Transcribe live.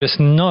just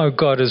know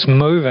God is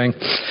moving,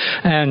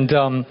 and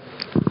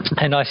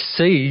I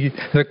see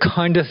the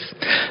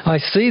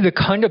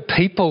kind of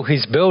people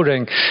He's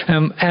building,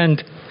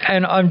 and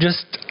I'm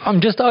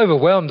just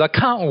overwhelmed. I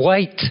can't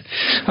wait.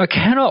 I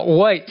cannot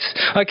wait.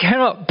 I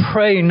cannot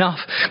pray enough.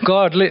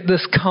 God, let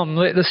this come.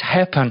 Let this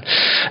happen.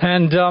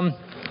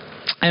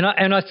 And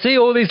I see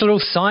all these little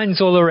signs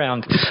all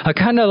around. I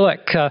kind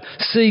of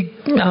see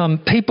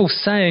people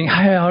saying,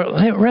 "Hey,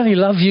 I really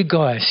love you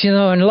guys,"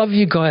 and love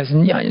you guys,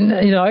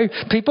 and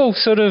people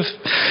sort of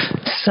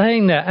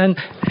saying that,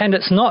 and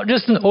it's not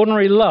just an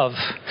ordinary love.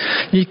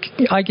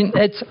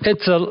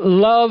 It's a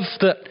love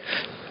that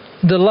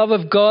the love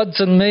of God's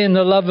in me, and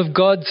the love of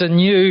God's in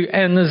you,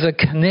 and there's a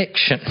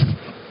connection.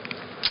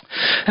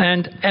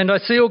 And I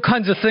see all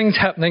kinds of things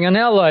happening in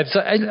our lives.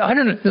 I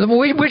don't know.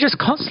 We're just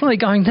constantly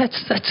going,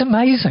 that's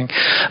amazing.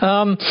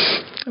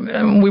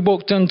 We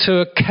walked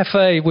into a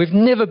cafe we've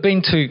never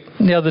been to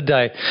the other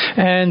day,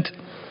 and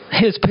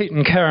here's Pete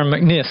and Karen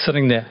McNair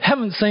sitting there.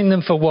 Haven't seen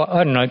them for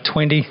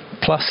 20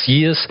 plus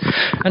years,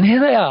 and here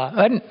they are.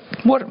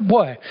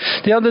 Why?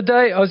 The other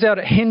day I was out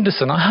at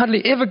Henderson. I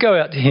hardly ever go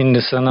out to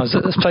Henderson. I was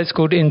at this place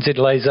called NZ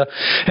Laser,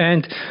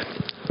 and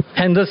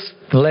this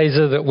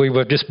laser that we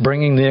were just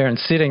bringing there and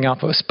setting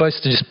up, it was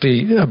supposed to just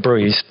be a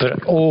breeze, but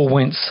it all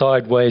went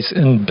sideways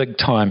in big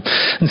time.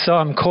 And so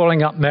I'm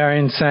calling up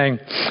Marion saying,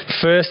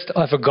 first,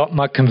 I forgot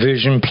my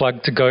conversion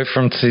plug to go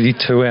from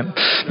 32 amp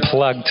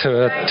plug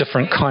to a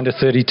different kind of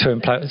 32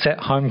 amp plug. It's at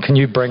home, can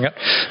you bring it?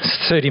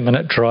 It's a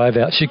 30-minute drive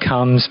out. She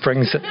comes,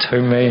 brings it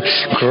to me.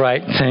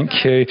 Great,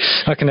 thank you.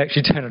 I can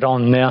actually turn it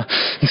on now.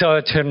 And so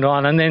I turn it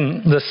on, and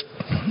then this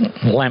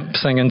lamp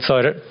thing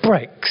inside it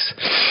breaks.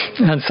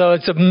 And so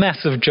it's a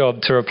massive job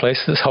to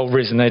replace this whole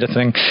resonator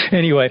thing.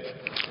 Anyway,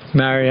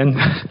 Marion,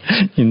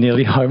 you're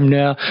nearly home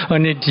now. I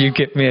need you to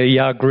get me a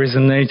Yag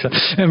resonator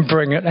and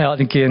bring it out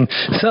again.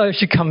 So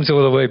she comes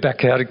all the way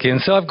back out again.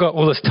 So I've got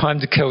all this time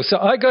to kill. So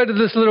I go to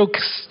this little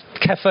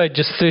cafe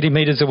just 30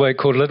 metres away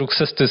called Little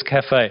Sisters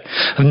Cafe.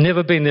 I've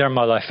never been there in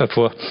my life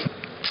before.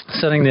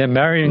 Sitting there,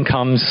 Marion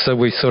comes, so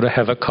we sort of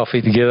have a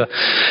coffee together.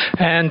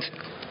 And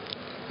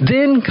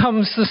then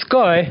comes this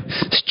guy,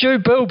 Stu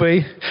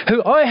Bilby,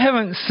 who I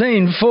haven't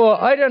seen for,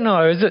 I don't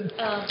know, is it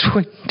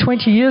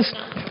 20 years?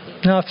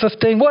 No,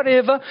 15,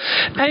 whatever.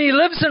 And he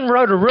lives in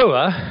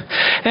Rotorua,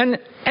 and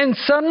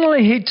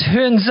suddenly he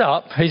turns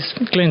up. He's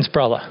Glenn's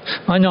brother.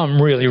 I know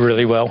him really,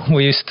 really well.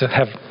 We used to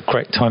have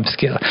great times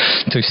together,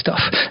 do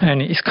stuff.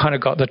 And he's kind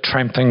of got the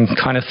tramping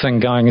kind of thing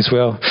going as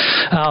well.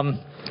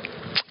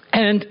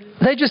 And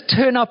they just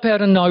turn up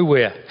out of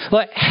nowhere.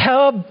 Like,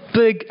 how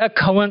big a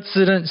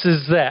coincidence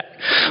is that?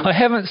 I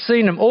haven't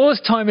seen him. All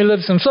this time he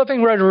lives in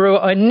flipping Rotorua.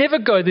 I never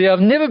go there. I've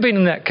never been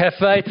in that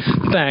cafe.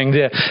 Bang,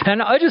 there.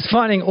 And I'm just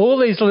finding all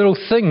these little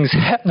things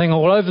happening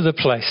all over the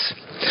place.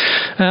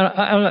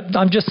 And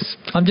I'm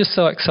just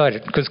so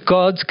excited because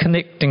God's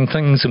connecting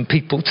things and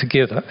people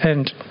together,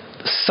 and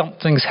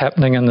something's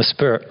happening in the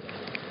Spirit.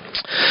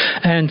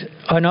 And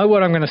I know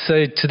what I'm going to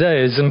say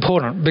today is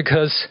important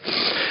because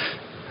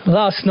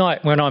last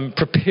night when I'm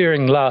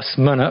preparing last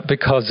minute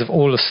because of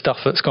all the stuff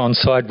that's gone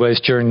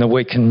sideways during the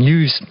week, and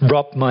news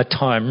robbed my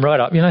time right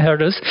up. You know how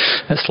it is?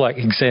 It's like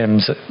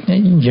exams at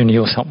uni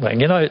or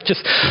something.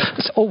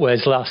 It's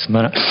always last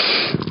minute.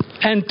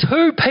 And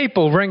 2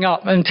 people ring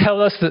up and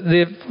tell us that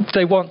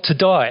they want to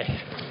die.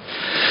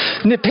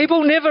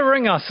 People never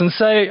ring us and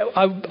say,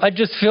 I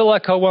just feel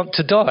like I want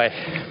to die.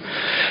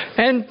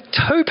 And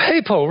 2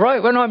 people,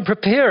 right when I'm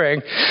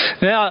preparing.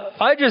 Now,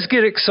 I just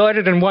get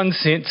excited in one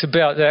sense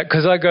about that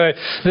because I go,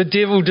 the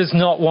devil does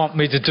not want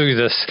me to do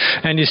this.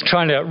 And he's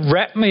trying to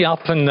wrap me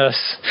up in this.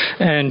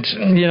 And,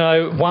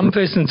 one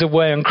person's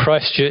away in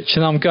Christchurch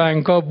and I'm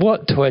going, God,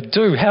 what do I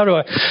do? How do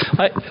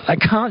I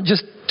can't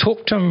just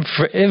talk to him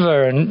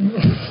forever. And,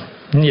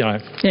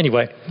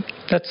 anyway,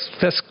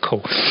 that's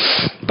cool.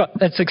 But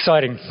that's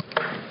exciting.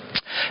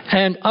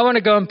 And I want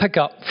to go and pick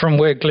up from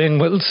where Glenn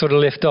sort of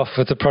left off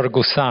with the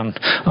prodigal son.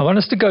 I want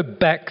us to go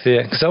back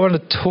there because I want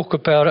to talk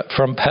about it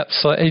from perhaps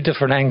a slightly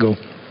different angle.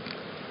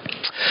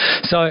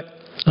 So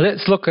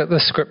let's look at the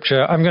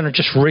scripture. I'm going to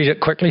just read it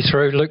quickly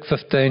through Luke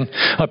 15.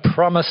 I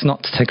promise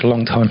not to take a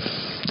long time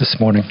this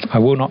morning. I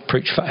will not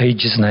preach for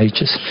ages and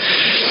ages.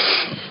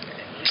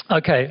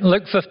 Okay,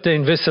 Luke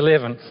 15, verse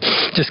 11.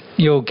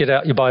 You'll get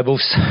out your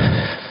Bibles.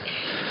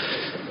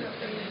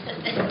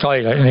 Oh,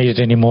 you don't need it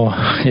anymore.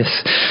 Yes.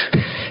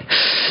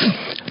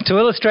 To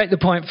illustrate the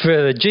point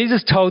further,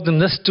 Jesus told them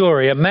this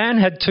story. A man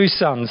had 2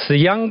 sons. The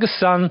youngest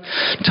son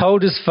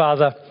told his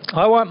father,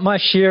 I want my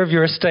share of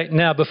your estate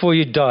now before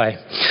you die.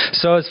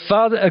 So his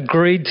father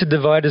agreed to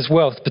divide his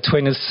wealth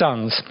between his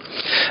sons.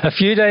 A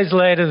few days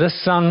later,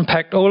 this son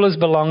packed all his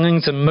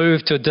belongings and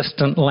moved to a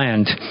distant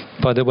land.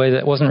 By the way,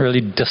 that wasn't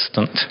really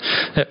distant.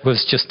 It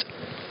was just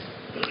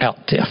out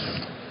there.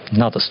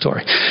 Another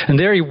story. And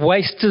there he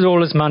wasted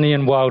all his money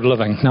in wild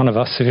living. None of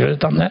us have ever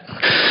done that.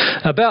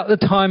 About the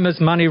time his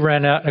money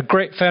ran out, a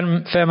great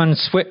famine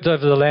swept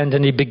over the land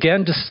and he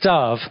began to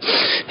starve.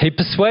 He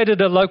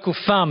persuaded a local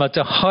farmer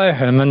to hire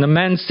him, and the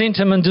man sent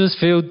him into his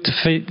field to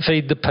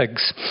feed the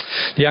pigs.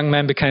 The young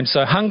man became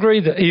so hungry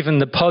that even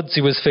the pods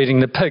he was feeding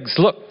the pigs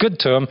looked good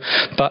to him,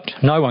 but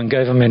no one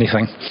gave him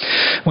anything.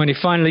 When he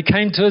finally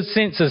came to his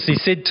senses, he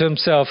said to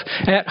himself,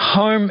 "At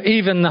home,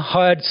 even the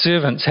hired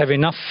servants have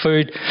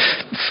food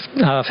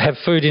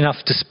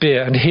enough to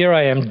spare, and here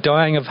I am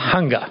dying of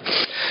hunger.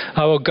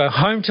 I will go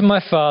home to my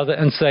father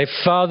and say,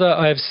 'Father,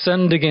 I have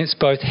sinned against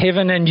both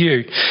heaven and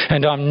you,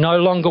 and I'm no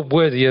longer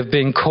worthy of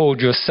being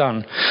called your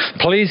son.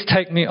 Please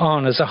take me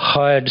on as a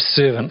hired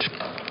servant.'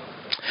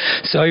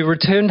 So he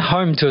returned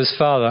home to his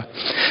father.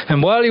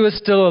 And while he was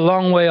still a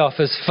long way off,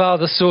 his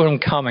father saw him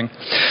coming.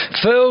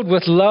 Filled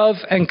with love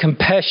and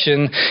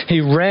compassion,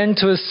 he ran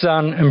to his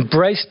son,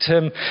 embraced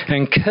him,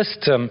 and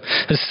kissed him.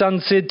 His son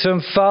said to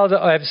him, 'Father,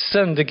 I have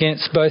sinned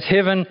against both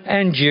heaven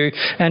and you,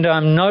 and I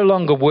am no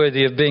longer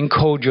worthy of being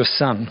called your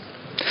son.'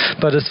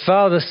 But his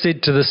father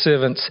said to the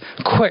servants,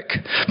 'Quick,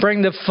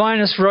 bring the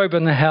finest robe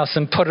in the house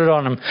and put it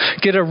on him.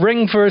 Get a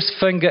ring for his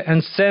finger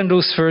and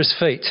sandals for his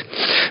feet.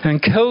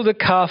 And kill the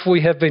calf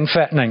we have been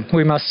fattening.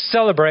 We must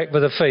celebrate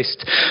with a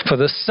feast. For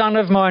the son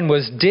of mine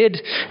was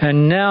dead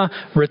and now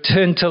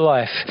returned to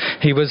life.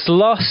 He was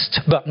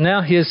lost, but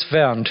now he is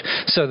found.'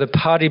 So the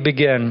party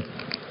began.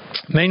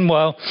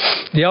 Meanwhile,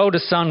 the older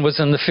son was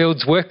in the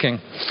fields working.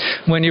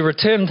 When he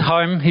returned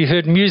home, he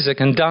heard music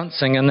and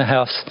dancing in the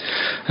house.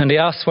 And he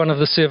asked one of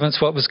the servants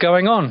what was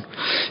going on.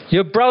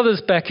 'Your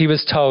brother's back,' he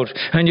was told,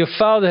 'and your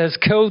father has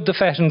killed the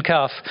fattened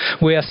calf.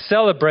 We are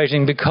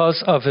celebrating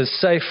because of his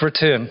safe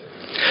return.'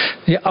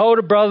 The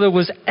older brother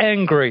was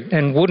angry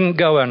and wouldn't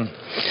go in.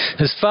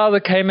 His father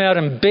came out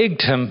and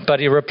begged him,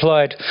 but he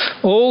replied,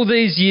 'All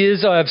these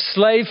years I have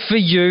slaved for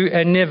you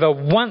and never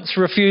once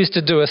refused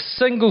to do a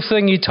single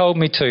thing you told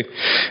me to.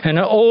 And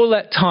in all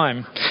that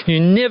time, you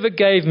never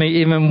gave me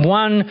even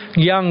one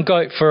young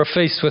goat for a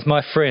feast with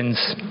my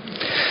friends.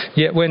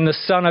 Yet when the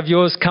son of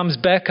yours comes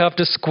back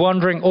after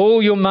squandering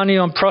all your money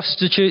on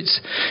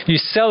prostitutes, you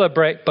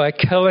celebrate by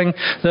killing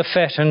the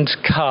fattened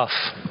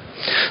calf.'"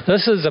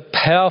 This is a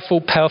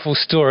powerful, powerful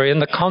story. In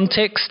the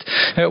context,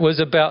 it was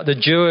about the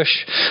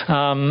Jewish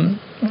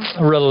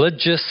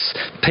religious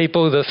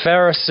people, the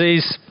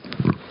Pharisees,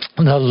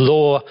 the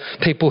law,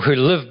 people who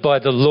lived by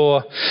the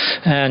law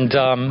and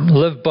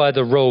lived by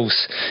the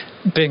rules,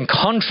 being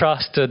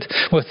contrasted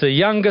with the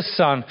younger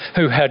son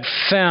who had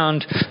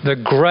found the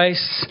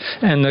grace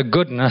and the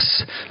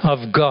goodness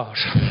of God.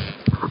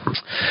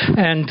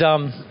 And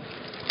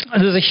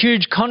there's a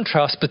huge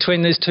contrast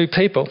between these two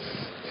people.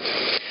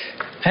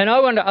 And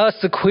I want to ask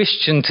the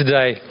question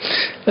today,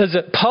 is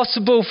it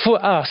possible for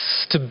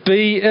us to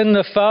be in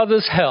the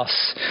Father's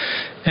house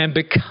and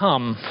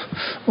become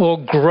or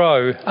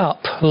grow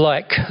up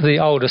like the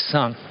older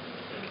son?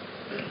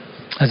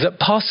 Is it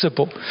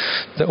possible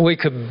that we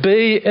could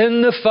be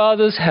in the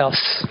Father's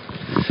house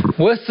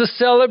with the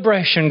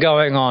celebration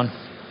going on,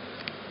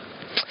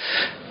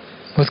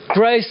 with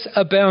grace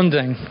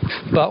abounding,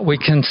 but we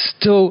can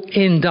still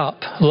end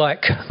up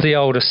like the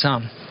older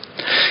son?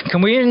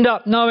 Can we end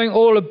up knowing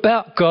all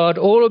about God,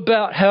 all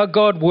about how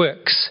God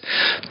works,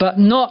 but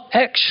not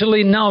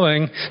actually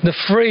knowing the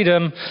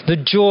freedom, the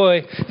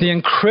joy, the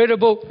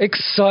incredible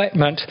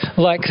excitement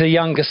like the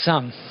younger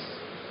son?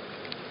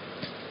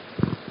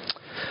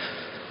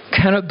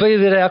 Can it be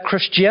that our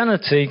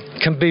Christianity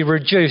can be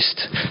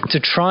reduced to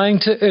trying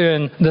to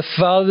earn the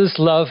Father's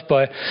love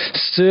by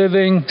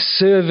serving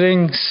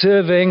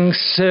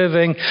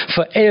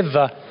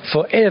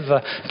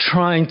forever,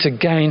 trying to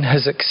gain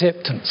his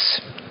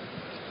acceptance?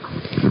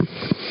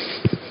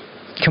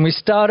 Can we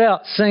start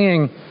out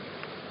singing,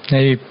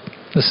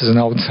 this is an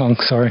old song,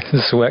 sorry,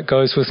 this is the way it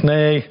goes with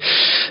me.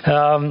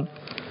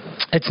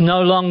 It's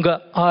no longer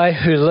I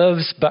who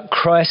lives, but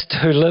Christ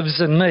who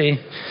lives in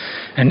me,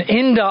 and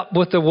end up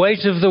with the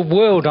weight of the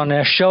world on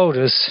our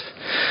shoulders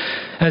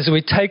as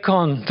we take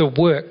on the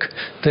work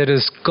that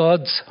is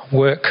God's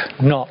work,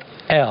 not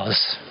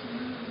ours.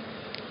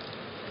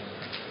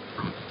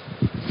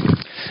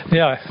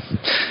 Yeah.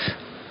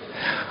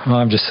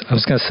 I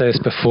was going to say this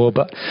before,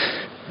 but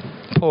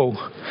Paul,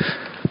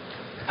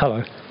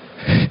 hello.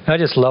 I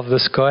just love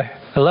this guy.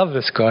 I love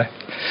this guy.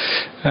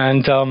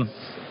 And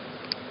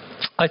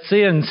I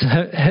see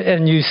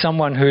in you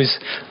someone who's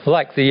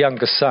like the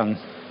younger son.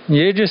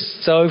 You're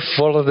just so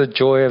full of the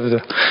joy of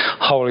the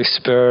Holy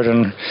Spirit,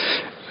 and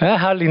I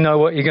hardly know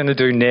what you're going to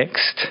do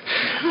next.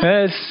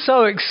 It's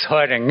so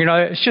exciting.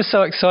 It's just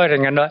so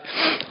exciting.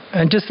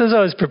 And just as I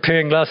was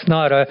preparing last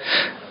night,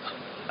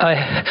 I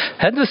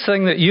had this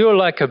thing that you were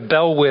like a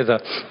bellwether,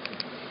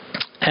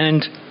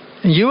 and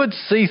you would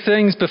see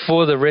things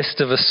before the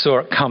rest of us saw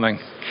it coming.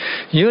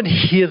 You would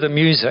hear the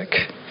music,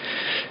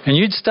 and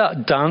you'd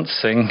start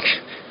dancing,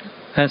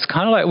 and it's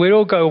kind of like we'd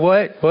all go,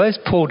 why is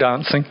Paul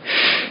dancing?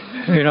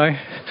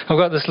 I've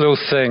got this little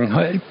thing.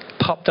 It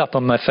popped up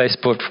on my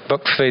Facebook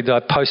feed that I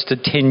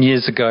posted 10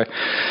 years ago,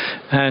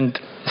 and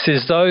It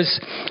says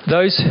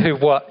those who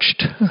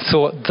watched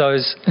thought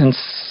those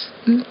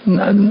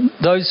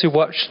who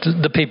watched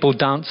the people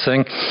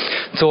dancing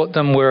thought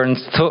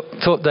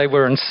they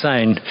were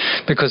insane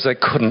because they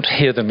couldn't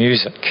hear the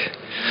music.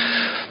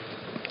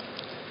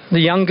 The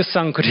younger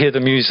son could hear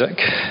the music.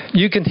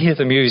 You can hear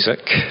the music,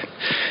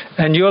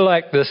 and you're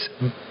like this.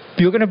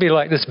 You're going to be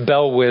like this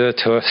bellwether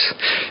to us.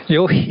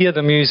 You'll hear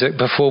the music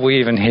before we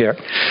even hear it.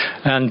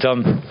 And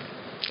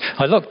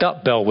I looked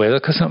up bellwether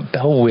because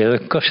bellwether.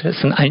 Gosh,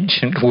 that's an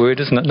ancient word,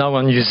 isn't it? No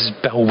one uses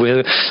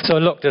bellwether, so I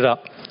looked it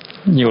up.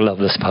 You'll love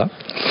this part.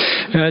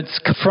 And it's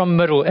from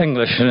Middle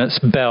English, and it's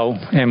bell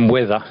and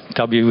weather,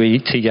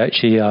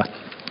 W-E-T-H-E-R.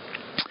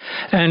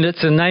 And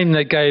it's a name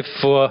they gave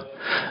for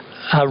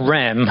a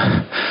ram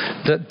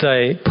that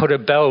they put a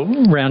bell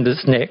round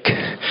its neck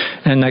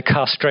and they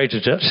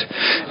castrated it,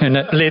 and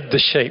it led the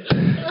sheep.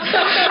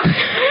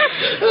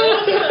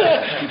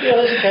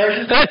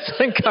 Yeah, that's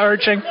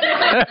encouraging.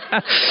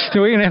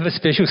 We're going to have a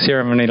special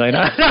ceremony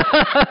later.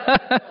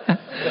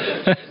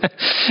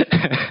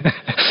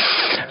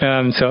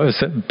 So it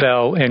was a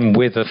bell and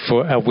weather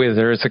for a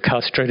weather as a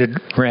castrated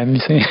ram,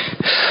 you see.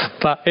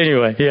 But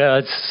anyway, yeah,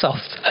 it's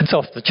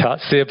off the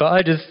charts there. But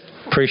I just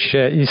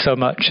appreciate you so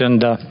much,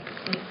 and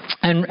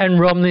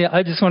Romney,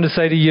 I just want to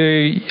say to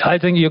you, I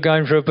think you're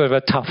going through a bit of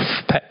a tough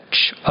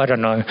patch. I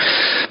don't know.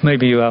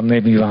 Maybe you are,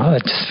 maybe you are. I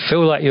just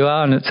feel like you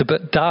are, and it's a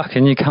bit dark,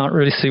 and you can't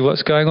really see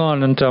what's going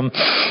on. And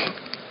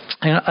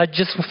I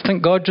just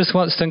think God just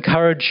wants to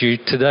encourage you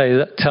today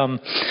that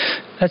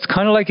it's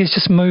kind of like He's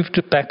just moved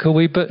it back a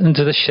wee bit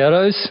into the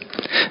shadows,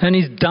 and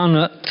He's done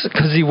it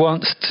because He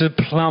wants to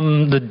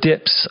plumb the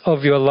depths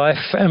of your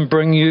life and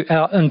bring you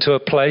out into a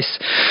place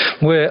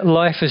where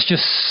life is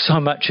just so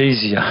much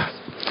easier,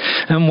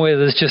 and where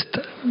there's just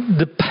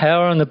the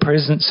power and the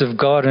presence of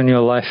God in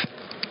your life.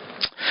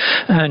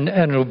 And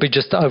it'll be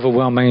just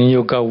overwhelming, and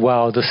you'll go,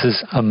 wow, this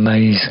is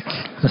amazing.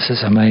 This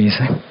is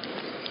amazing.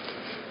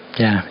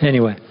 Yeah,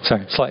 anyway,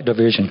 sorry, slight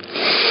diversion.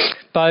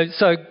 But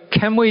so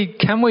can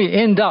we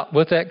end up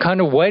with that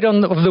kind of weight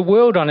of the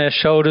world on our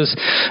shoulders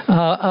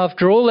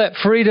after all that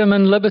freedom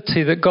and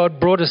liberty that God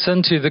brought us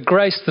into, the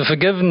grace, the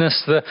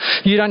forgiveness,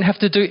 you don't have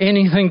to do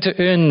anything to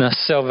earn this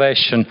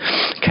salvation.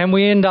 Can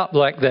we end up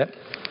like that?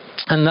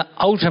 And that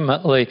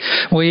ultimately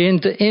we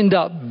end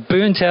up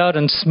burnt out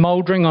and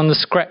smouldering on the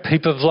scrap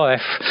heap of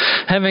life,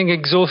 having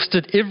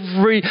exhausted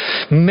every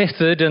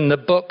method in the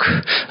book,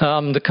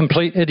 The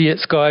Complete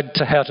Idiot's Guide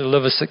to How to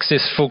Live a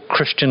Successful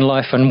Christian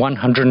Life in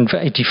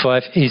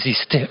 185 Easy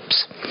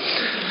Steps.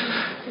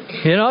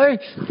 You know,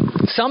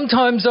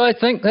 sometimes I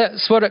think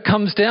that's what it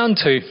comes down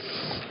to.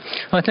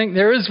 I think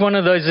there is one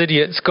of those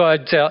idiots'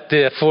 guides out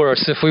there for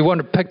us if we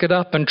want to pick it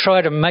up and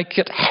try to make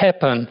it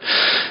happen.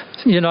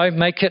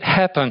 Make it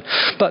happen.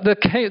 But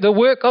the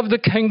work of the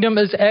kingdom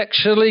is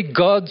actually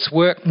God's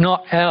work,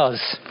 not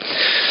ours.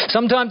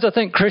 Sometimes I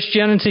think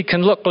Christianity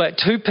can look like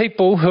two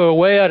people who are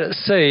way out at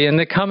sea and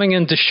they're coming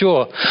into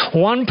shore.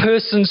 One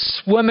person's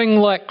swimming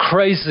like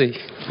crazy,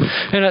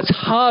 and it's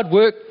hard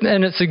work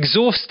and it's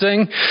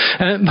exhausting,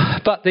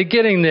 but they're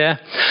getting there.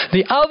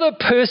 The other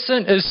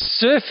person is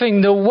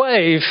surfing the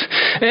wave,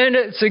 and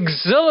it's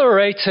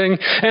exhilarating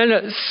and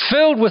it's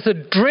filled with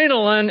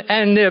adrenaline,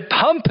 and they're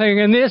pumping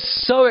and they're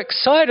so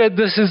excited.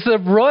 This is the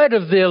ride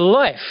of their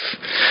life.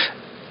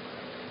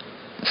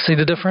 See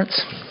the difference?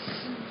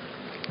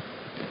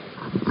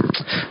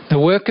 The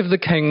work of the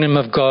kingdom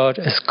of God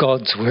is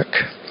God's work.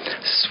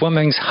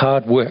 Swimming's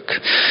hard work.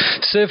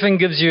 Surfing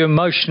gives you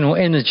emotional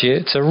energy.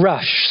 It's a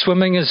rush.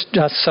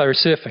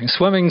 Surfing.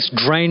 Swimming's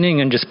draining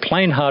and just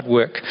plain hard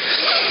work.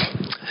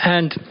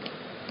 And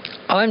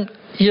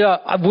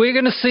we're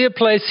going to see a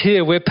place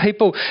here where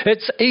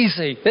it's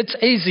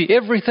easy,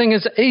 everything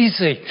is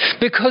easy,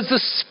 because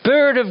the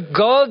Spirit of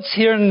God's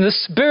here and the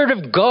Spirit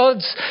of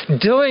God's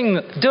doing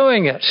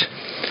it.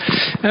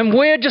 And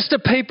we're just a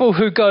people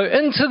who go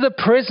into the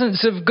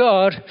presence of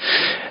God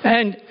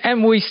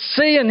and we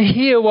see and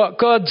hear what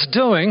God's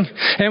doing,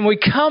 and we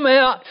come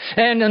out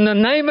and in the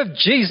name of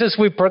Jesus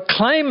we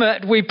proclaim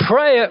it, we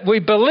pray it, we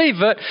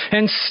believe it,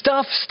 and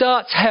stuff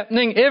starts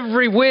happening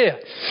everywhere.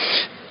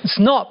 It's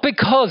not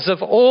because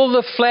of all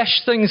the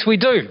flash things we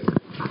do.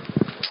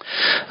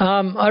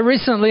 I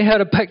recently had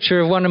a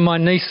picture of one of my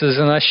nieces,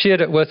 and I shared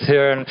it with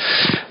her,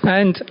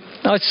 and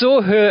I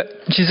saw her.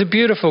 She's a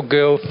beautiful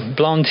girl,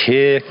 blonde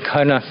hair,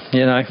 kind of,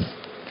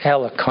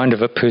 Ella kind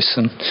of a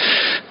person.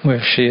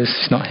 Where she is,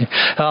 she's not here.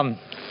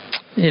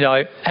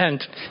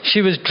 And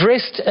she was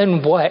dressed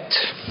in white,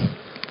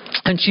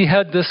 and she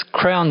had this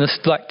crown, this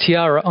like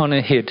tiara on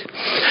her head,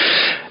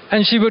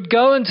 and she would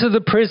go into the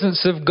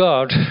presence of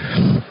God.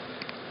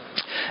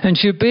 And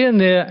she'd be in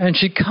there, and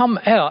she'd come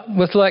out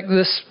with like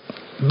this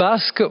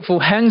basketful,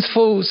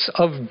 handfuls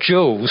of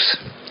jewels,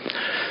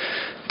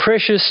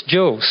 precious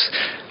jewels.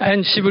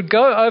 And she would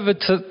go over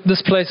to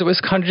this place that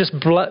was kind of just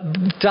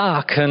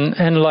dark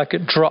and like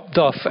it dropped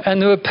off.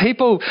 And there were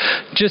people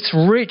just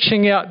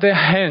reaching out their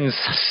hands,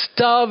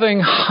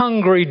 starving,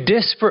 hungry,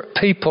 desperate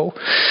people.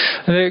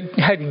 They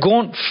had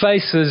gaunt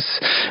faces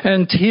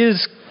and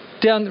tears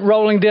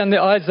rolling down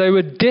their eyes. They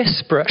were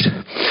desperate.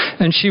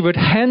 And she would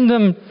hand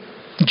them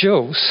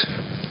jewels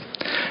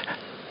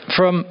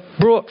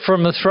brought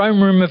from the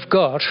throne room of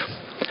God.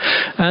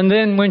 And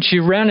then when she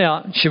ran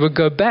out, she would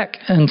go back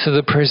into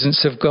the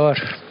presence of God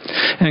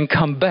and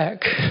come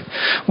back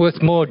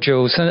with more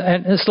jewels.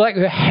 And it's like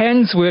her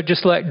hands were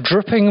just like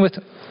dripping with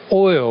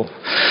oil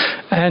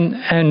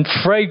and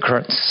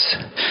fragrance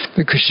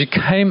because she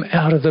came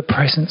out of the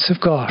presence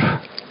of God.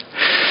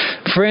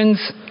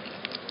 Friends,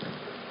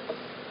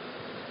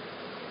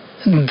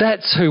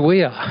 that's who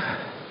we are.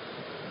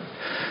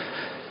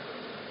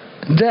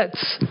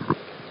 That's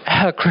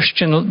how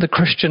the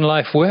Christian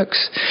life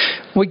works.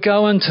 We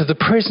go into the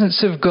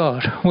presence of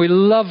God. We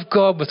love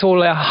God with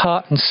all our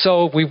heart and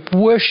soul. We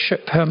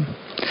worship Him.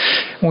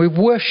 We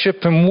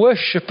worship and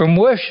worship and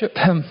worship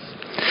Him.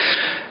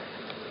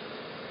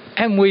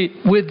 And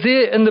we're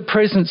there in the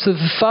presence of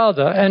the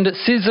Father. And it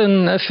says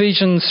in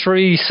Ephesians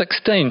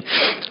 3:16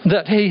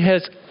 that He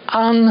has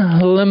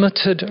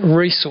unlimited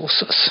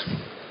resources.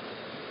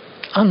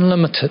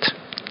 Unlimited.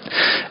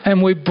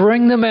 And we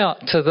bring them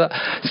out to the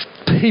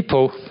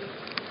people,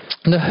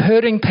 the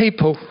hurting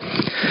people,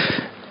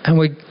 and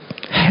we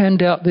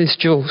hand out these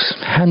jewels,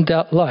 hand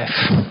out life.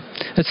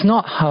 It's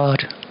not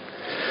hard.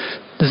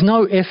 There's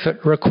no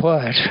effort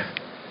required.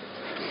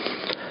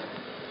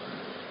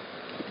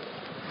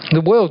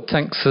 The world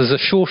thinks there's a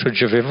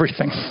shortage of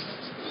everything.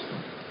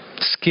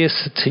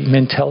 Scarcity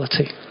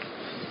mentality.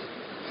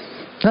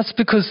 That's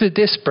because they're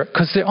desperate,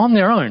 because they're on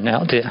their own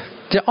out there.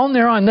 They're on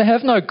their own. They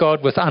have no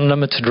God with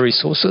unlimited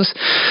resources.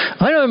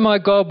 I know my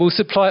God will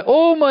supply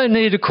all my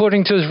need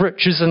according to His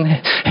riches in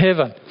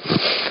heaven.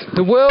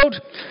 The world,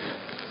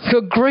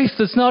 good grief,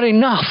 there's not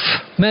enough.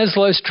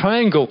 Maslow's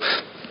triangle,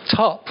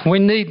 top, we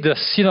need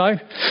this,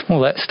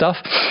 all that stuff.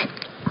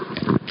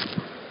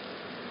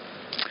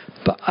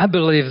 But I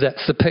believe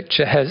that's the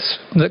picture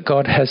that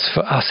God has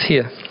for us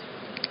here.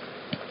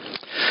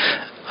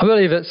 I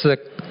believe it's the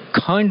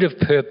kind of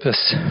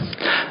purpose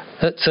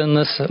that's in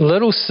this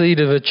little seed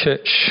of a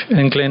church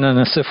in Glen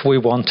Innes if we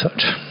want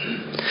it.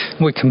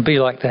 We can be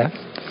like that.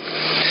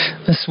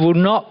 This will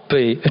not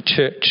be a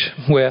church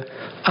where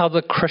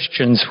other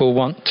Christians will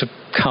want to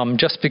come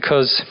just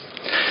because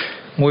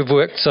we've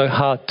worked so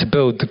hard to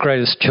build the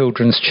greatest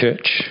children's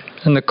church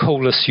and the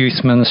coolest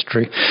youth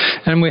ministry,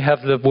 and we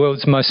have the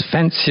world's most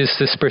fanciest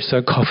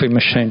espresso coffee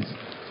machine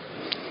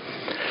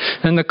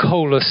and the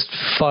coolest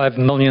 $5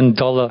 million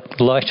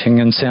lighting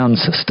and sound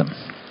system.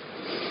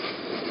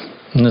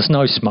 And there's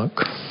no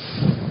smoke.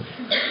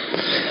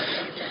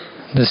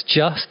 There's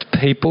just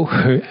people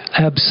who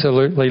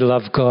absolutely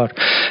love God.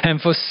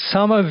 And for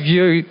some of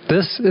you,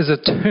 this is a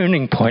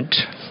turning point.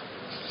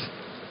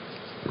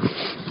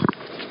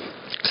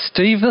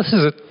 Steve, this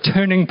is a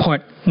turning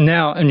point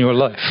now in your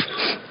life.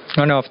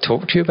 I know I've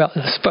talked to you about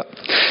this, but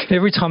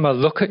every time I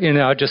look at you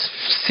now, I just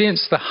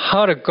sense the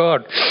heart of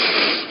God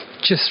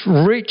just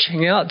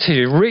reaching out to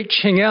you.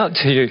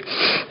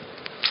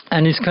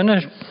 And He's going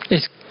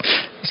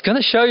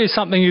to show you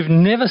something you've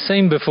never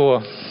seen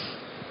before.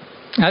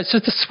 It's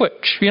just a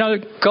switch.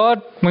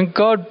 When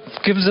God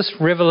gives us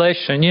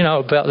revelation,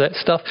 about that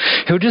stuff,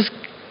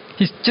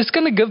 He's just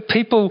going to give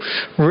people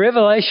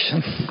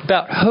revelation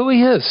about who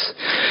He is.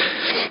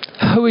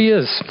 Who He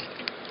is.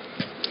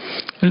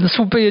 And this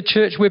will be a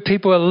church where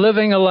people are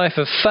living a life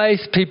of faith,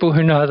 people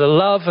who know the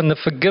love and the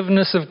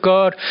forgiveness of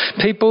God,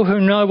 people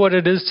who know what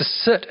it is to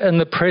sit in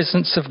the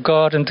presence of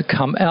God and to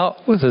come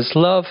out with His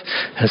love,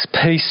 His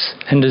peace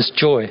and His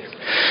joy.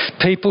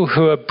 People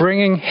who are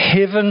bringing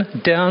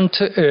heaven down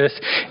to earth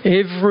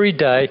every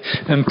day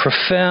in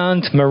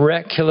profound,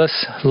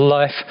 miraculous,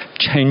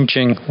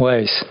 life-changing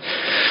ways.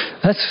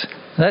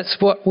 That's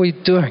what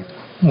we're doing.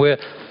 We're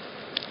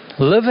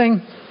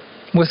living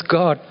with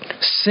God,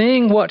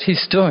 seeing what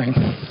He's doing,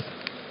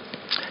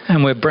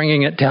 and we're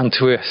bringing it down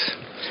to earth,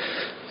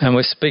 and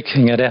we're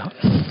speaking it out.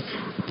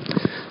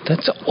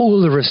 That's all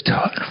there is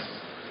to it.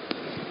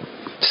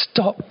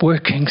 Stop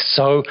working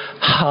so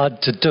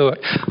hard to do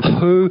it.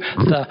 Who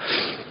the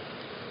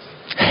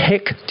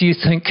heck do you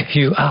think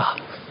you are?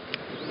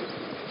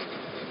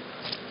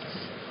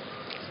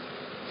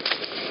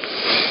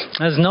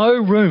 There's no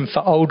room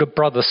for older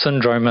brother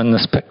syndrome in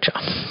this picture.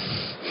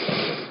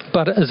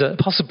 But is it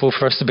possible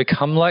for us to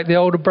become like the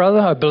older brother?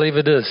 I believe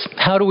it is.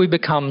 How do we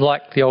become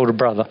like the older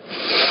brother?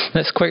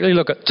 Let's quickly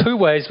look at two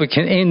ways we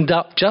can end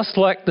up just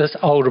like this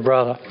older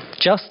brother,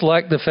 just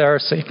like the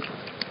Pharisee.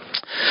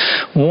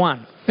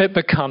 One, it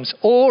becomes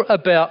all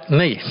about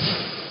me.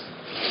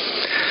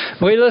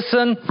 We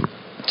listen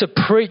to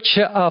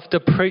preacher after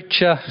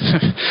preacher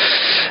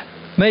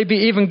Maybe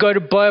even go to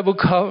Bible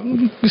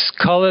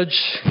college,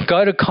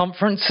 go to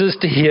conferences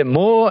to hear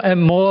more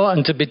and more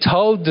and to be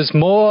told there's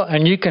more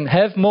and you can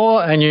have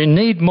more and you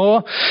need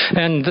more.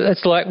 And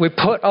it's like we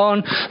put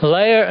on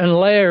layer and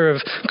layer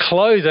of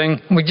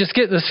clothing. We just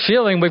get this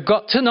feeling we've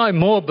got to know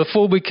more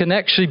before we can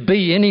actually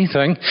be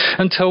anything,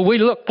 until we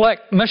look like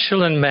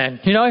Michelin Man.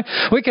 You know,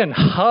 we can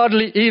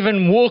hardly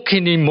even walk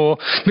anymore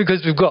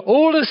because we've got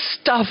all this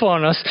stuff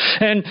on us,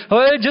 and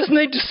I just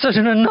need to sit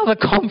in another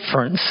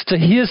conference to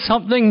hear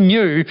something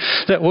new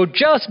that will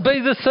just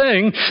be the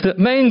thing that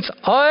means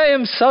I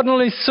am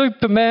suddenly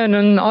Superman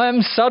and I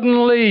am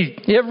suddenly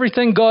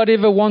everything God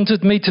ever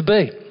wanted me to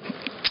be.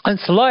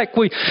 It's like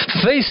we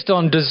feast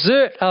on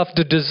dessert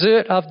after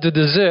dessert after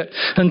dessert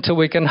until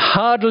we can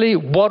hardly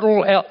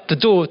waddle out the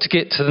door to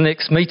get to the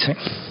next meeting.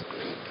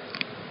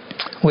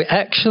 We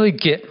actually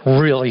get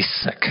really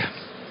sick.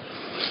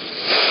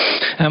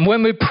 And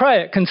when we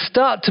pray, it can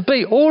start to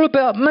be all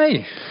about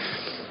me.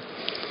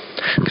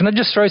 Can I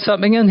just throw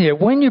something in here?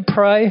 When you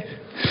pray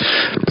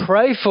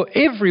for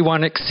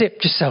everyone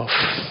except yourself.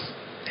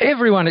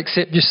 Everyone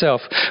except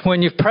yourself.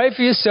 When you pray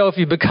for yourself,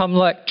 you become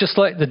just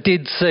like the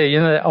Dead Sea. You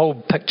know that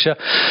old picture?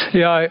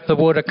 You know, the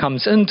water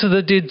comes into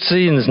the Dead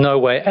Sea and there's no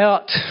way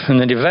out, and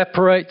then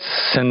evaporates,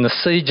 and the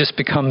sea just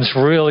becomes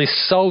really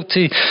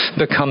salty,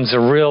 becomes a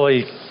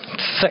really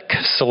thick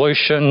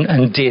solution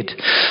and dead.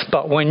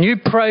 But when you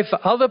pray for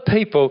other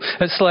people,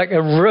 it's like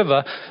a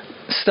river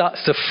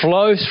starts to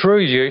flow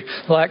through you,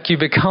 like you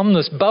become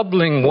this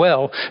bubbling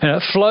well, and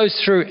it flows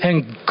through,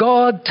 and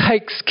God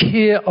takes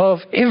care of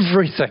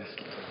everything.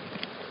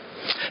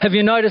 Have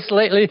you noticed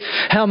lately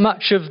how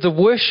much of the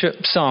worship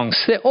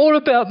songs, they're all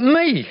about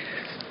me?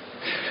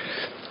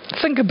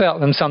 Think about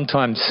them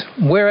sometimes.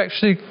 We're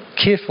actually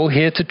careful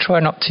here to try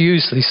not to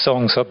use these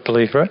songs, I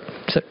believe, right?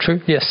 Is that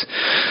true? Yes.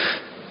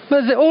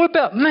 But they're all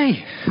about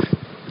me,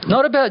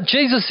 not about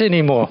Jesus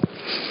anymore.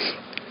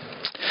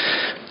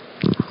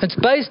 It's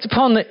based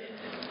upon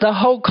the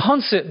whole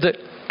concept that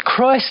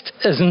Christ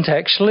isn't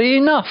actually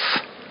enough.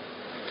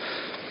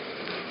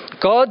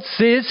 God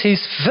says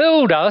He's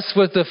filled us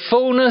with the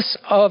fullness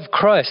of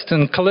Christ.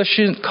 In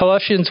Colossians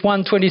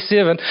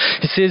 1:27,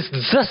 He says,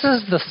 this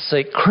is the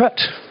secret.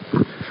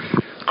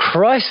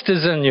 Christ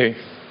is in you.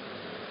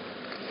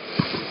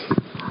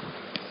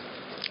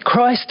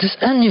 Christ is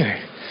in you.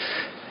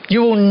 You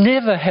will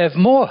never have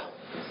more.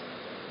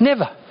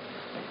 Never.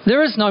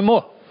 There is no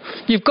more.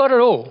 You've got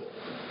it all.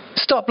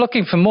 Stop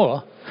looking for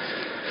more.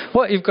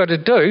 What you've got to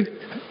do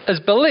is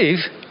believe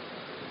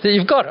that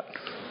you've got it.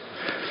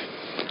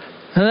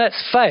 And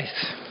that's faith.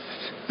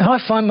 And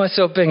I find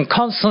myself being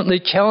constantly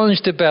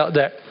challenged about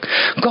that.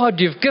 God,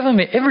 you've given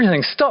me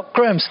everything. Stop,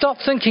 Graham. Stop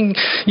thinking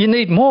you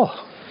need more.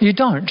 You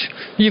don't.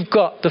 You've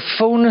got the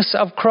fullness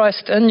of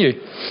Christ in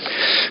you.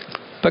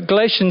 But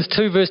Galatians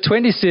 2 verse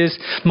 20 says,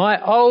 my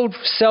old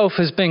self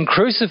has been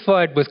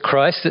crucified with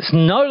Christ. It's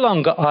no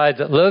longer I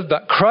that live,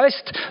 but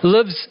Christ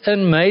lives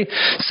in me.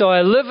 So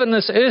I live in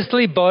this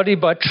earthly body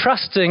by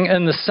trusting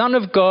in the Son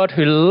of God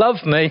who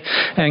loved me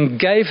and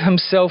gave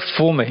Himself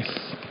for me.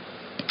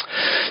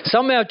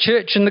 Somehow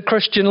church and the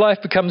Christian life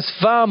becomes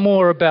far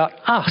more about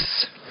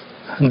us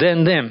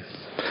than them.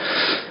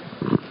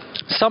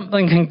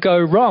 Something can go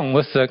wrong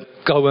with the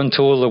go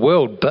into all the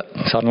world, but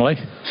suddenly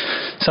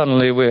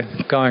we're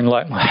going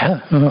like,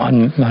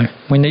 no,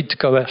 we need to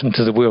go out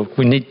into the world.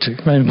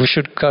 We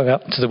should go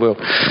out into the world.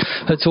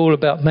 It's all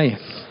about me.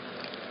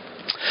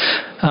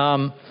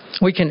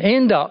 We can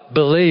end up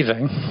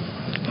believing,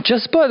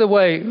 just by the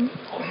way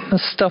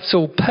this stuff's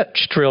all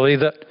pitched really,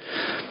 that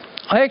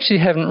I actually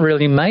haven't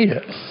really made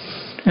it.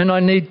 And I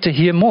need to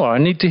hear more. I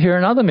need to hear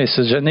another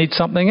message. I need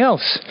something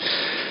else.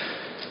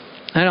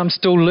 And I'm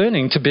still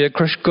learning to be a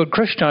good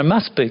Christian. I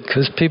must be,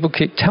 because people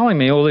keep telling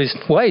me all these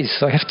ways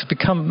I have to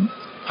become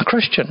a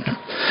Christian.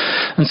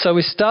 And so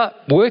we start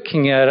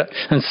working at it,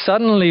 and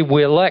suddenly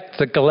we're like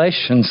the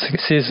Galatians.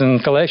 It says in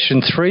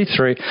Galatians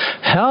 3:3,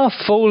 how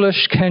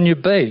foolish can you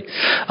be?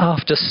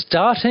 After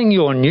starting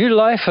your new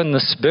life in the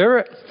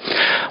Spirit,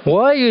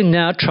 why are you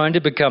now trying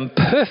to become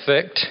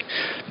perfect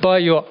by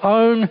your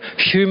own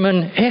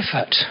human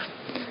effort?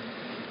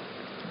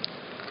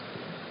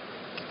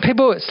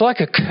 People, it's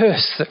like a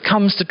curse that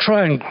comes to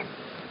try and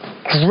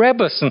grab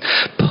us and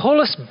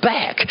pull us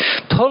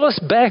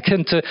back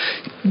into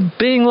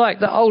being like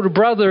the older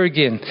brother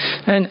again,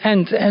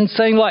 and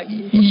saying like,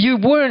 you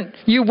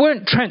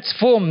weren't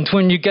transformed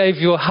when you gave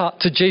your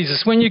heart to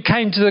Jesus, when you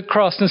came to the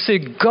cross and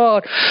said,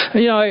 God,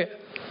 you know,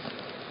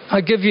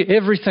 I give you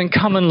everything,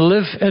 come and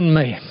live in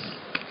me.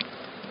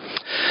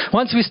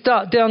 Once we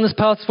start down this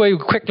pathway, we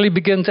quickly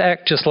begin to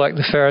act just like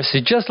the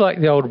Pharisee, just like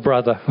the older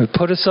brother. We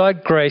put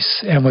aside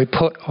grace and we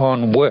put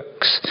on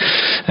works.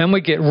 And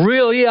we get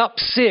really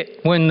upset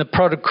when the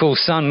prodigal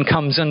son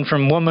comes in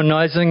from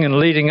womanizing and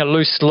leading a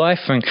loose life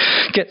and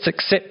gets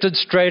accepted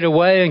straight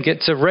away and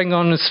gets a ring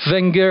on his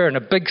finger and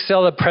a big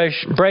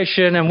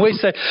celebration. And we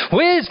say,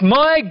 where's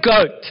my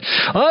goat?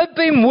 I've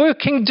been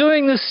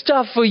doing this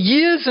stuff for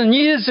years and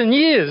years and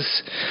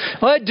years.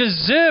 I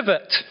deserve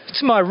it.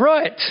 It's my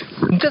right.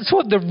 That's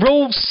what the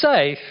rules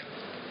say.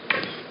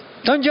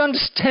 Don't you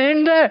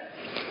understand that?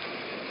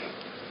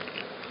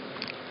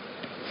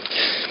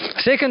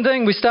 Second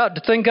thing, we start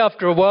to think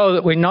after a while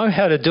that we know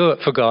how to do it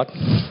for God.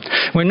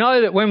 We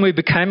know that when we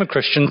became a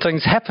Christian,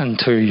 things happened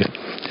to you.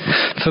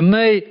 For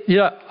me,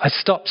 I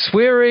stopped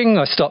swearing,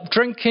 I stopped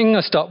drinking,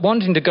 I stopped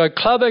wanting to go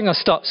clubbing, I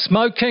stopped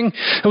smoking.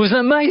 It was an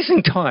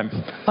amazing time.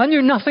 I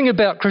knew nothing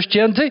about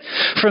Christianity.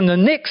 From the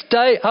next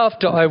day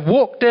after I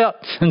walked out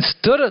and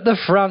stood at the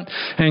front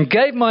and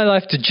gave my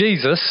life to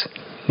Jesus,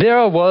 there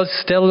I was,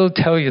 Stella will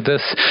tell you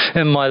this,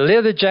 in my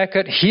leather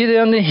jacket, hair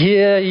down to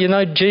here,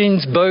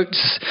 jeans,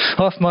 boots,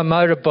 off my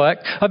motorbike.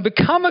 I've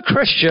become a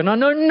Christian. I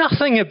know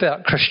nothing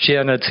about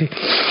Christianity.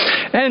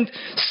 And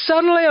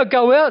suddenly I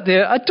go out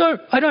there, I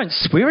don't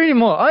swear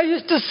anymore. I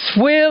used to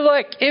swear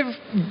like if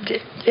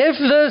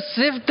this,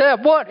 if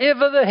that,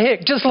 whatever the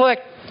heck, just like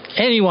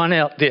anyone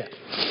out there.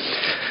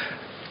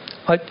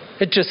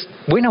 It just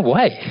went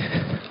away.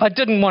 I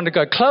didn't want to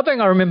go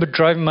clubbing. I remember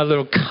driving my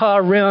little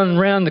car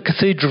round the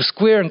Cathedral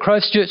Square in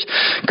Christchurch,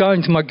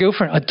 going to my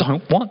girlfriend, I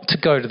don't want to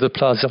go to the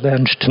Plaza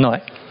Lounge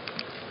tonight.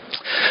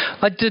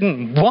 I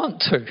didn't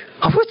want to.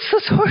 What's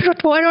this?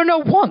 Why don't I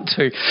want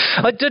to?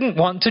 I didn't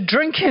want to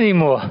drink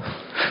anymore.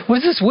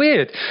 Was this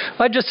weird?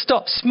 I just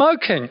stopped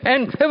smoking,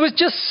 and it was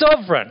just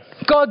sovereign.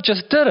 God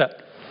just did it.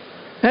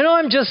 And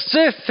I'm just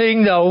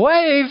surfing the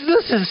wave.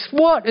 This is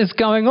what is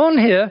going on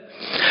here.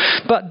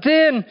 But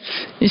then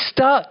you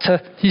start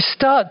to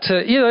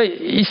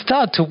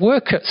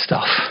work at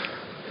stuff.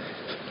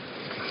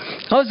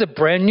 I was a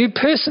brand new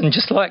person,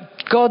 just like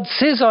God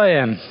says I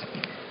am.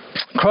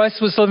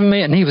 Christ was living in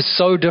me, and he was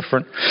so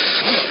different.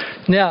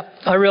 Now,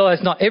 I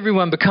realise not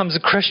everyone becomes a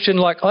Christian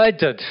like I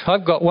did.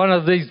 I've got one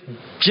of these,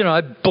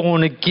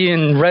 born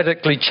again,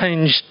 radically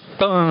changed,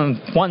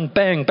 boom, one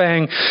bang,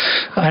 bang,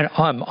 and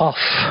I'm off.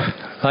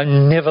 I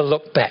never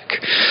look back.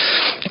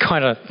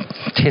 Kind of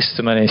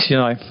testimonies,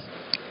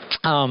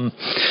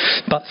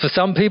 But for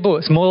some people,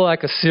 it's more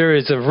like a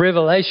series of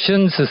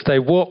revelations as they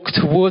walk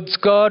towards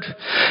God,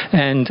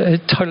 and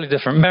it's totally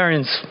different.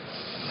 Marion's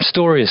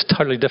story is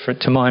totally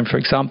different to mine, for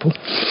example.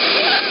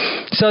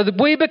 So that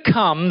we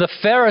become the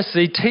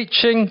Pharisee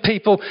teaching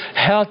people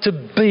how to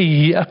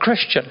be a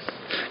Christian.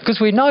 Because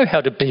we know how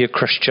to be a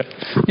Christian.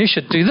 You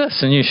should do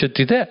this and you should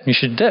do that and you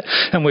should do that.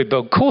 And we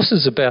build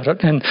courses about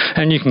it,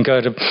 and you can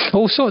go to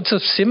all sorts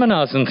of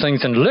seminars and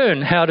things and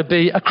learn how to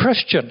be a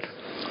Christian.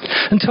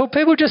 Until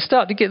people just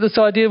start to get this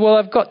idea, well,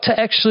 I've got to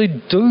actually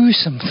do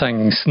some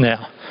things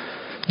now.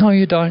 No,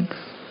 you don't.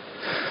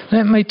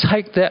 Let me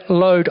take that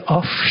load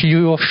off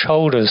your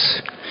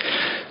shoulders.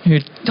 You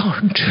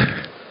don't.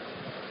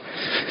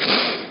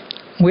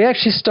 We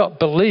actually stop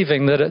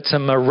believing that it's a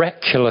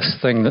miraculous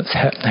thing that's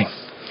happening.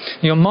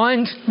 Your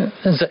mind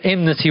is at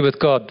enmity with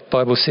God, the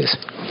Bible says.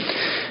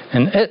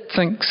 And it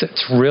thinks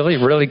it's really,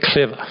 really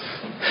clever.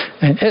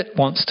 And it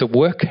wants to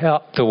work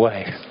out the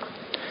way.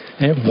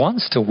 It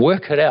wants to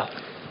work it out.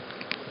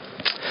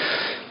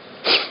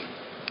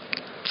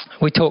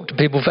 We talk to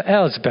people for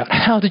hours about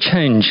how to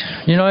change,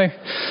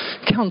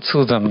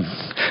 counsel them.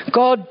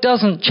 God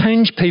doesn't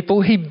change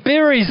people, he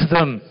buries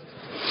them.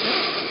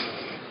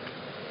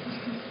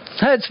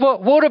 That's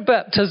what water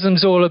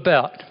baptism's all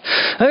about.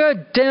 I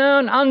go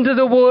down under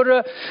the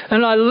water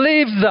and I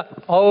leave the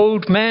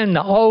old man,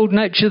 the old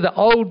nature, the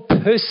old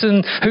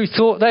person who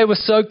thought they were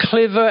so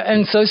clever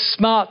and so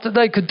smart that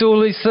they could do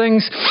all these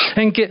things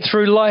and get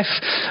through life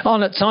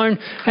on its own.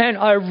 And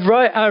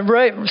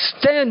I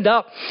stand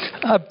up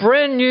a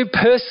brand new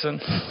person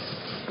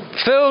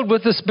filled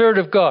with the Spirit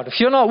of God. If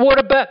you're not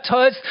water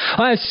baptized,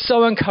 I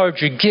so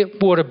encourage you,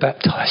 get water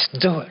baptized.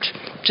 Do it.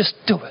 Just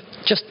do it.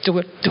 Just do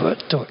it, do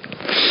it, do it.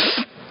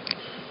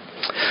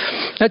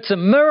 It's a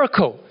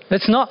miracle.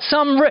 It's not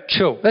some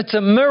ritual. It's a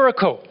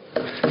miracle.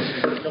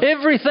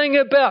 Everything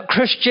about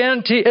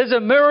Christianity is a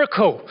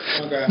miracle.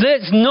 Okay.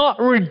 Let's not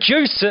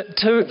reduce it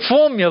to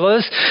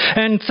formulas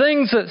and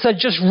things that are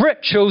just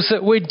rituals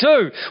that we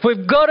do.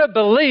 We've got to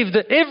believe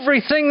that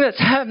everything that's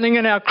happening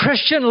in our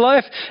Christian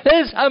life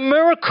is a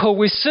miracle.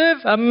 We serve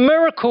a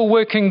miracle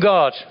working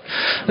God.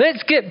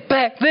 Let's get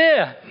back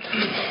there.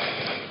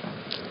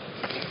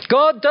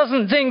 God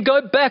doesn't then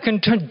go back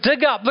and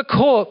dig up the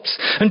corpse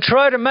and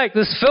try to make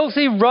this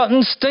filthy,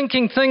 rotten,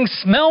 stinking thing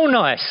smell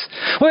nice.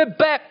 We're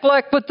back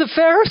like with the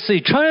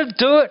Pharisee, trying to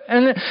do it,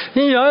 and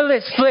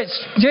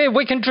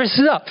we can dress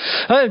it up.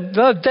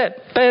 That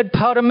bad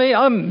part of me,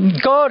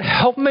 God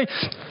help me,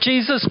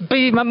 Jesus,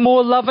 be a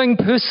more loving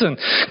person.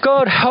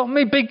 God help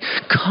me be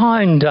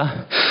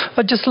kinder.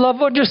 I just love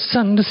what your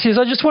son says.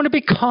 I just want to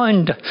be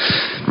kinder.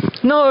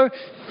 No.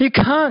 You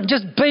can't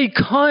just be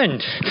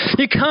kind.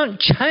 You can't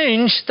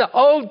change the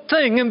old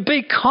thing and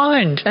be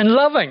kind and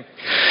loving.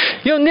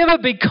 You'll never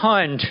be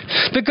kind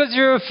because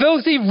you're a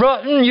filthy,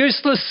 rotten,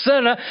 useless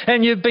sinner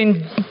and you've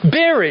been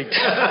buried.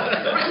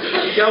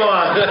 Go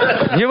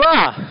on. You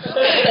are.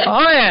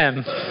 I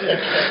am.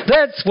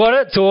 That's what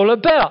it's all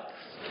about.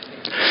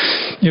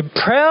 You're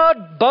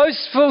proud,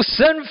 boastful,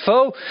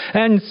 sinful,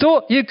 and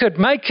thought you could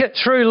make it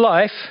through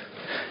life.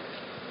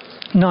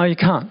 No, you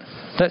can't.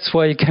 That's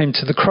why you came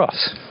to the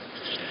cross.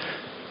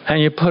 And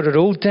you put it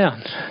all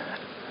down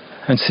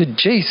and said,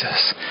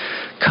 Jesus,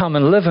 come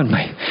and live in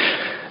me.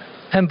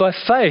 And by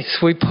faith,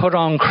 we put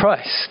on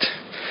Christ.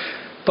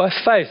 By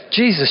faith,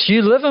 Jesus,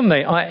 you live in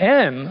me. I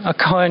am a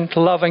kind,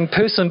 loving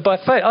person. By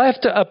faith, I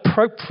have to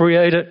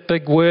appropriate it,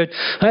 big word.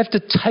 I have to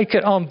take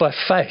it on by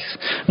faith,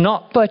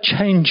 not by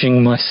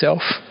changing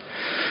myself.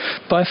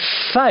 By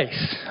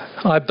faith,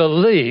 I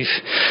believe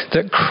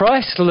that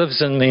Christ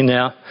lives in me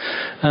now,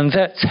 and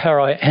that's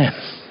how I am.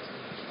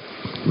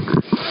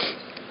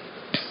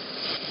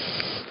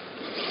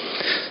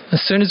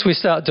 As soon as we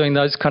start doing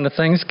those kind of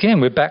things, again,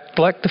 we're back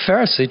like the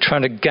Pharisee,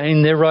 trying to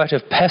gain their rite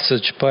of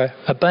passage by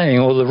obeying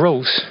all the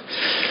rules.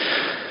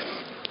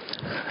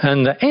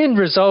 And the end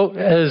result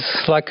is,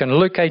 like in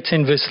Luke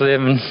 18, verse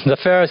 11, the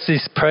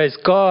Pharisees praise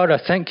God, I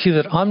thank you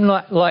that I'm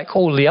not like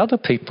all the other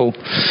people,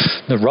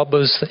 the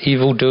robbers, the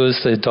evildoers,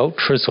 the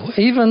adulterers, or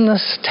even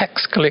this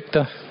tax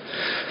collector.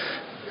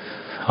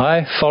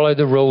 I follow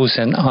the rules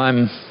and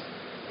I'm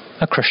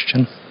a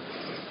Christian.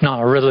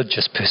 Not a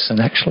religious person,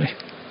 actually.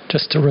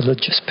 Just a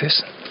religious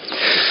person.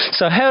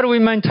 So how do we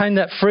maintain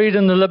that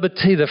freedom, the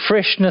liberty, the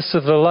freshness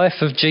of the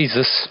life of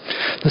Jesus,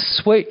 the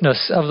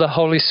sweetness of the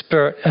Holy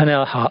Spirit in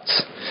our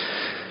hearts?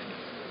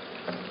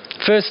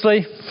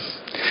 Firstly,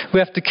 we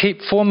have to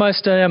keep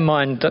foremost in our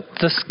mind that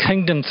this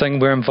kingdom thing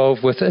we're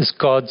involved with is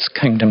God's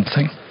kingdom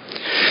thing.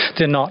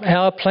 They're not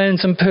our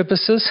plans and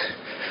purposes,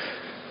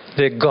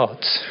 they're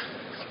God's.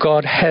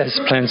 God has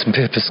plans and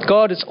purposes.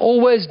 God is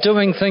always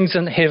doing things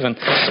in heaven.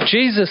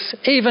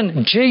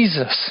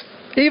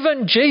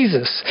 Even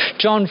Jesus,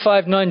 John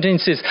 5:19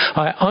 says,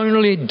 I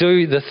only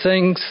do the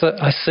things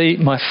that I see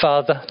my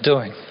Father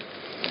doing.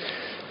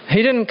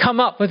 He didn't come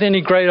up with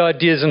any great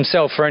ideas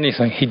himself or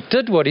anything. He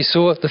did what he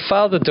saw the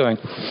Father doing.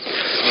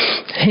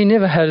 He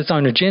never had his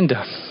own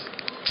agenda.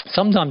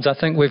 Sometimes I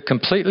think we've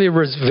completely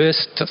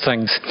reversed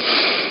things.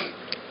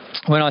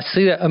 When I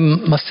see that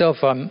in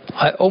myself,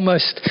 I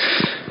almost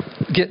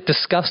get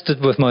disgusted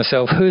with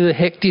myself. Who the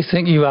heck do you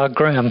think you are,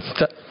 Graham,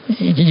 that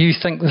you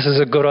think this is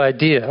a good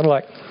idea?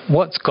 Like,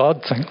 what's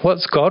God think?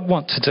 What's God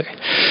want to do?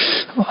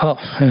 Well,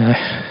 I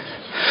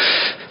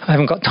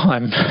haven't got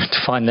time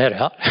to find that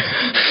out.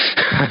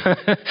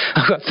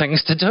 I've got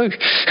things to do.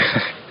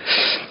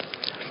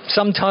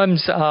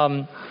 Sometimes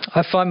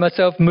I find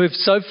myself moved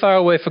so far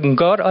away from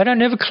God, I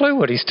don't have a clue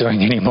what he's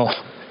doing anymore.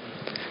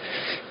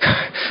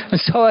 And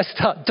so I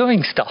start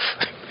doing stuff.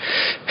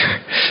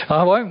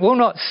 I will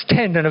not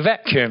stand in a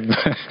vacuum.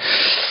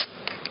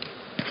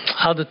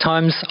 Other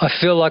times I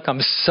feel like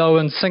I'm so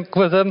in sync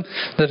with him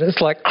that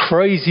it's like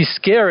crazy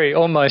scary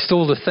almost,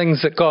 all the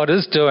things that God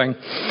is doing.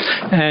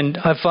 And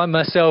I find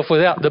myself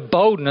without the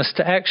boldness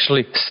to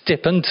actually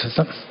step into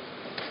them.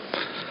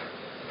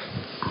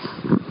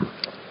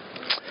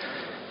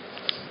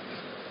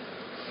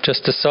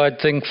 Just a side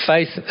thing,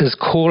 faith is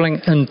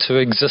calling into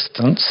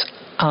existence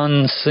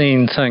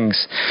unseen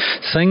things.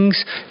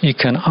 Things you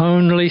can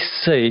only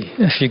see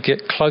if you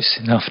get close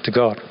enough to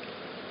God.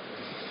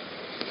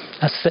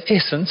 That's the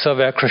essence of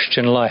our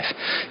Christian life.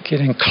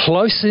 Getting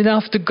close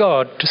enough to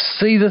God to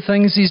see the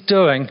things he's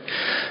doing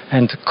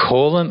and to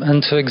call them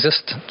into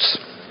existence.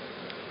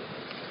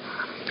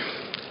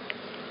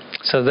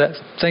 So that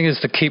thing is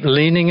to keep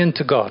leaning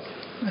into God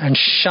and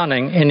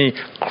shunning any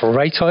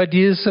great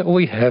ideas that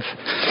we have.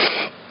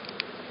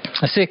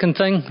 The second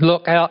thing,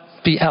 look out,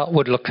 be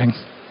outward looking.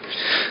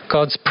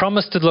 God's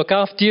promised to look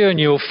after you, and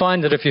you will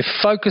find that if you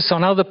focus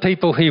on other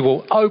people, he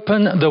will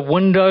open the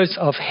windows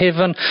of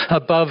heaven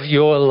above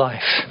your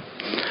life.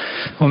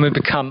 When we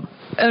become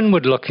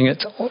inward looking,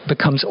 it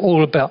becomes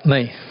all about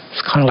me.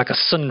 It's kind of like a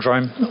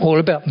syndrome, all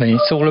about me,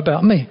 it's all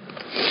about me.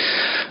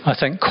 I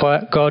think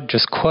God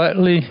just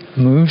quietly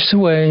moves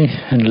away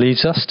and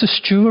leaves us to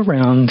stew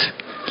around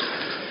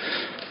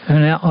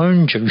in our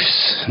own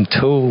juice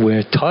until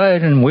we're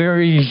tired and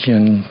weary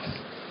and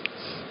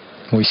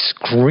we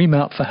scream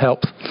out for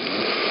help.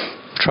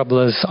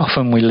 Trouble is,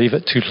 often we leave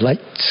it too late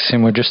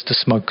and we're just a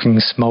smoking,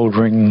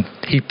 smouldering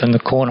heap in the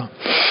corner.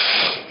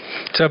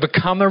 So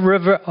become a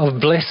river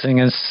of blessing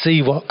and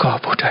see what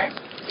God will do.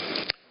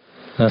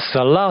 That's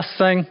the last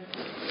thing.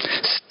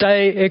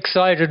 Stay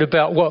excited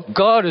about what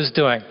God is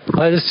doing.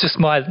 It's just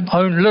my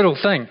own little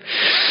thing.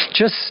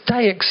 Just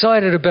stay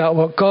excited about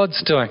what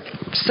God's doing.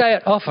 Say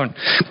it often.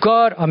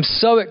 God, I'm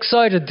so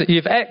excited that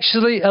you've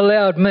actually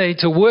allowed me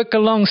to work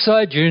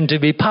alongside you and to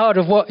be part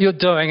of what you're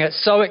doing.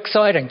 It's so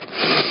exciting.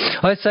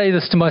 I say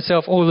this to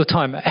myself all the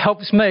time. It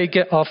helps me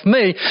get off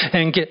me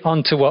and get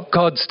onto what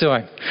God's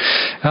doing.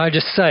 And I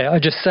just say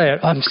it.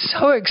 I'm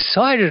so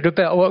excited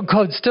about what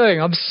God's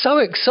doing. I'm so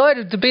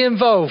excited to be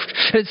involved.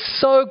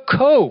 It's so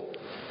cool.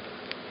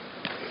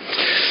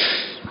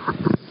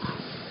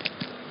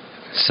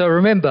 So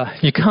remember,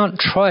 you can't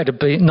try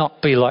to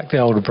not be like the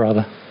older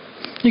brother.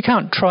 You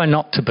can't try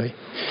not to be.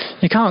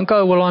 You can't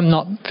go, well, I'm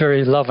not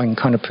very loving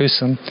kind of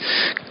person.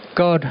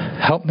 God,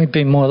 help me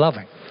be more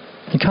loving.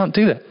 You can't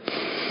do that.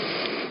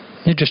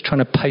 You're just trying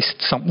to paste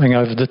something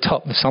over the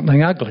top of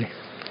something ugly.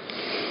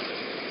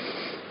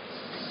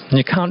 And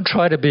you can't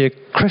try to be a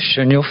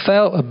Christian. You'll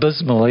fail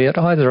abysmally at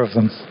either of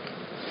them.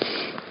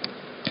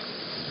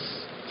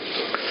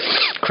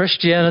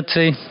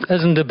 Christianity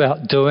isn't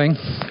about doing,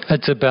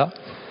 it's about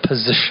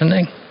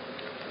positioning.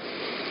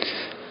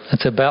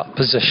 It's about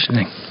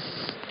positioning.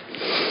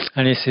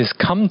 And he says,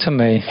 come to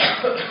me,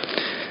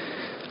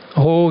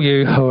 all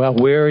you who are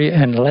weary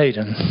and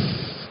laden,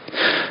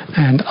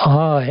 and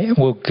I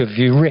will give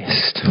you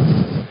rest.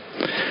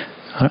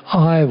 And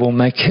I will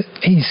make it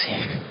easy.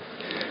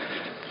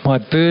 My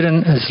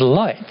burden is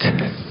light.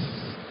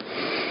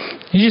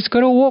 You just got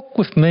to walk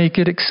with me,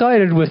 get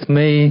excited with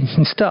me,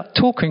 and start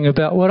talking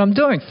about what I'm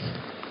doing.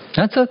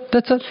 That's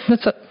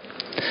it.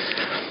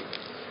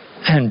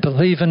 And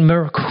believe in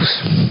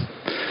miracles.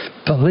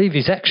 Believe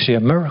he's actually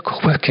a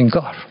miracle working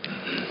God.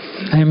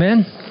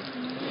 Amen?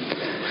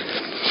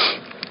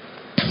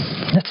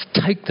 Let's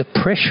take the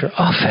pressure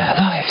off our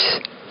lives.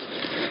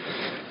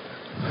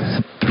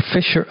 The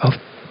pressure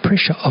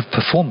of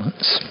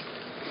performance.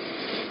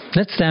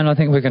 Let's stand. I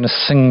think we're going to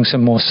sing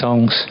some more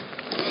songs.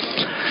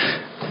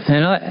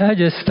 And I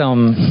just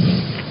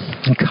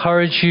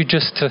encourage you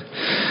just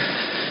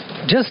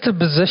to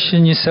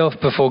position yourself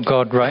before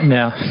God right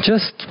now.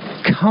 Just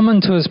come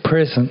into his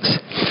presence.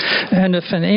 And if in